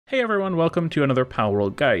Hey everyone, welcome to another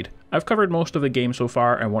Palworld guide. I've covered most of the game so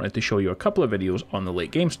far and wanted to show you a couple of videos on the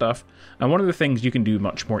late game stuff, and one of the things you can do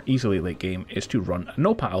much more easily late game is to run a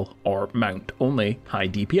no-pal or mount only high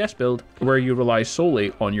DPS build where you rely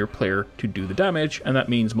solely on your player to do the damage, and that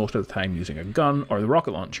means most of the time using a gun or the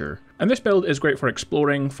rocket launcher. And this build is great for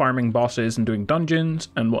exploring, farming bosses and doing dungeons,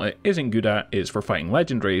 and what it isn't good at is for fighting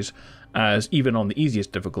legendaries, as even on the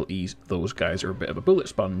easiest difficulties those guys are a bit of a bullet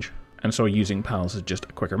sponge. And so using pals is just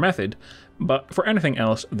a quicker method, but for anything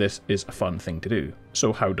else this is a fun thing to do.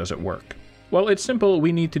 So how does it work? Well, it's simple.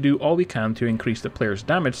 We need to do all we can to increase the player's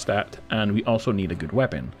damage stat, and we also need a good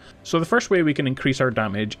weapon. So the first way we can increase our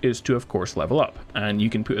damage is to of course level up, and you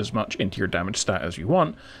can put as much into your damage stat as you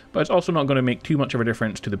want, but it's also not going to make too much of a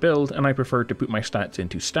difference to the build, and I prefer to put my stats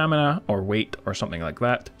into stamina or weight or something like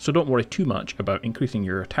that, so don't worry too much about increasing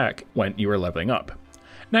your attack when you are leveling up.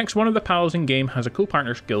 Next, one of the pals in game has a cool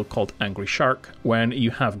partner skill called Angry Shark. When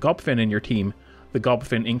you have gobfin in your team, the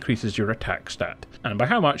gobfin increases your attack stat, and by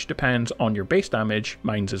how much depends on your base damage.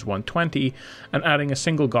 Mine's is 120, and adding a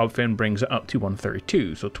single gobfin brings it up to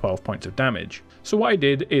 132, so 12 points of damage. So what I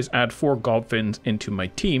did is add 4 gobfins into my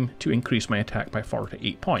team to increase my attack by 4 to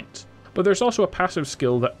 8 points. But there's also a passive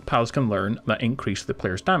skill that pals can learn that increases the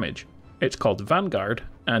player's damage. It's called Vanguard,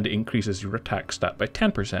 and it increases your attack stat by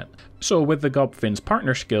 10%. So with the gobfin's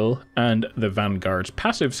partner skill and the Vanguard's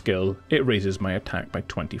passive skill, it raises my attack by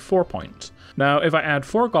 24 points. Now if I add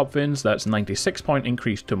 4 gobfins, that's 96 point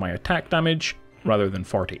increase to my attack damage, rather than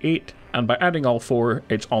 48, and by adding all 4,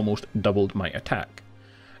 it's almost doubled my attack.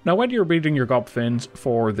 Now when you're breeding your gobfins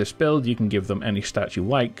for this build, you can give them any stats you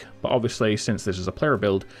like, but obviously since this is a player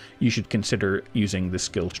build, you should consider using the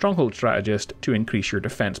skill stronghold strategist to increase your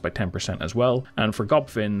defense by 10% as well, and for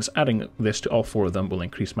gobfins, adding this to all 4 of them will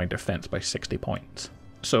increase my defense by 60 points.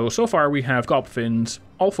 So far we have gobfins,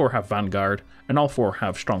 all 4 have vanguard, and all 4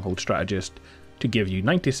 have stronghold strategist to give you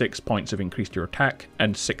 96 points of increase to your attack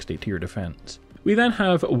and 60 to your defense. We then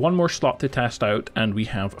have one more slot to test out, and we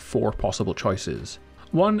have 4 possible choices.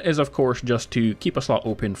 One is of course just to keep a slot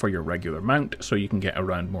open for your regular mount so you can get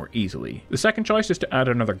around more easily. The second choice is to add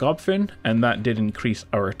another gobfin, and that did increase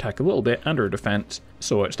our attack a little bit and our defense,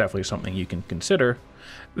 so it's definitely something you can consider.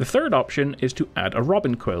 The third option is to add a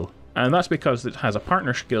robin quill, and that's because it has a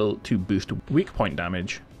partner skill to boost weak point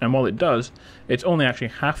damage, and while it does, it's only actually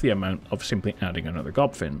half the amount of simply adding another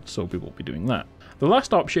gobfin, so we won't be doing that. The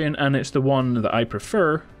last option, and it's the one that I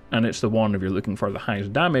prefer, and it's the one if you're looking for the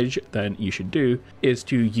highest damage, then you should do, is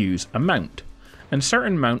to use a mount. And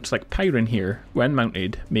certain mounts like pyrin here, when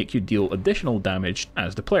mounted, make you deal additional damage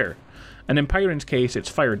as the player. And in pyrin's case, it's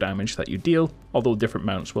fire damage that you deal, although different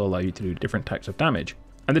mounts will allow you to do different types of damage.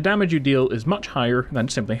 And the damage you deal is much higher than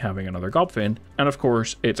simply having another gobfin, and of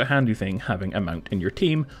course it's a handy thing having a mount in your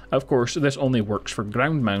team. Of course this only works for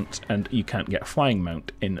ground mounts, and you can't get a flying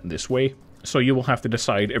mount in this way. So you will have to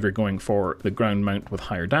decide if you're going for the ground mount with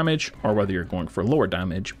higher damage, or whether you're going for lower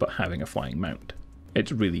damage but having a flying mount.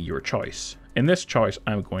 It's really your choice. In this choice,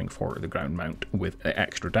 I'm going for the ground mount with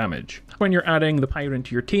extra damage. When you're adding the pyrin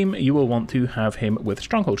to your team, you will want to have him with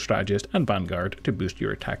stronghold strategist and vanguard to boost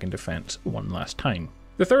your attack and defense one last time.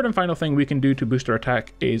 The third and final thing we can do to boost our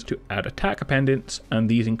attack is to add attack pendants, and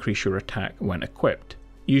these increase your attack when equipped.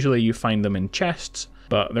 Usually you find them in chests,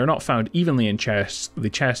 but they're not found evenly in chests. The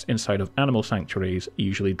chests inside of animal sanctuaries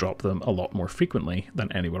usually drop them a lot more frequently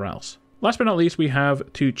than anywhere else. Last but not least, we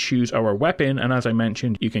have to choose our weapon, and as I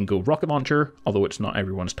mentioned, you can go rocket launcher, although it's not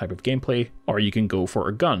everyone's type of gameplay, or you can go for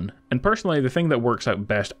a gun. And personally, the thing that works out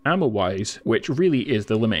best ammo-wise, which really is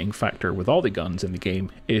the limiting factor with all the guns in the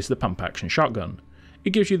game, is the pump-action shotgun. It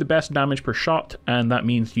gives you the best damage per shot, and that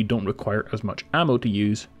means you don't require as much ammo to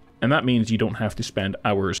use, and that means you don't have to spend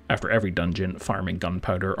hours after every dungeon farming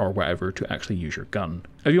gunpowder or whatever to actually use your gun.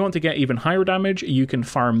 If you want to get even higher damage, you can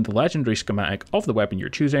farm the legendary schematic of the weapon you're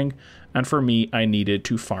choosing, and for me I needed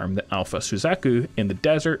to farm the Alpha Suzaku in the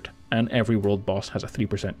desert, and every world boss has a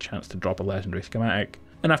 3% chance to drop a legendary schematic.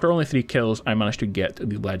 And after only 3 kills, I managed to get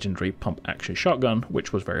the legendary pump action shotgun,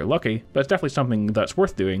 which was very lucky, but it's definitely something that's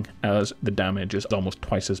worth doing, as the damage is almost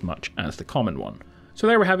twice as much as the common one. So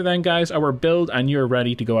there we have it then guys, our build, and you're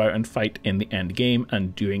ready to go out and fight in the end game,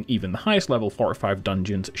 and doing even the highest level 45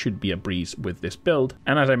 dungeons should be a breeze with this build.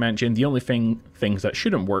 And as I mentioned, the only things that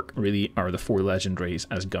shouldn't work really are the 4 legendaries,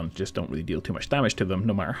 as guns just don't really deal too much damage to them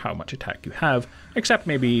no matter how much attack you have, except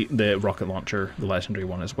maybe the rocket launcher, the legendary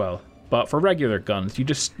one as well. But for regular guns, you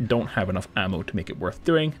just don't have enough ammo to make it worth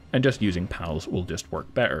doing, and just using pals will just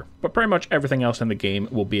work better. But pretty much everything else in the game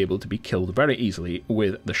will be able to be killed very easily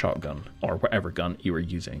with the shotgun, or whatever gun you are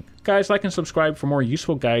using. Guys, like and subscribe for more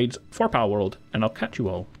useful guides for Palworld, and I'll catch you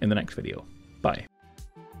all in the next video. Bye.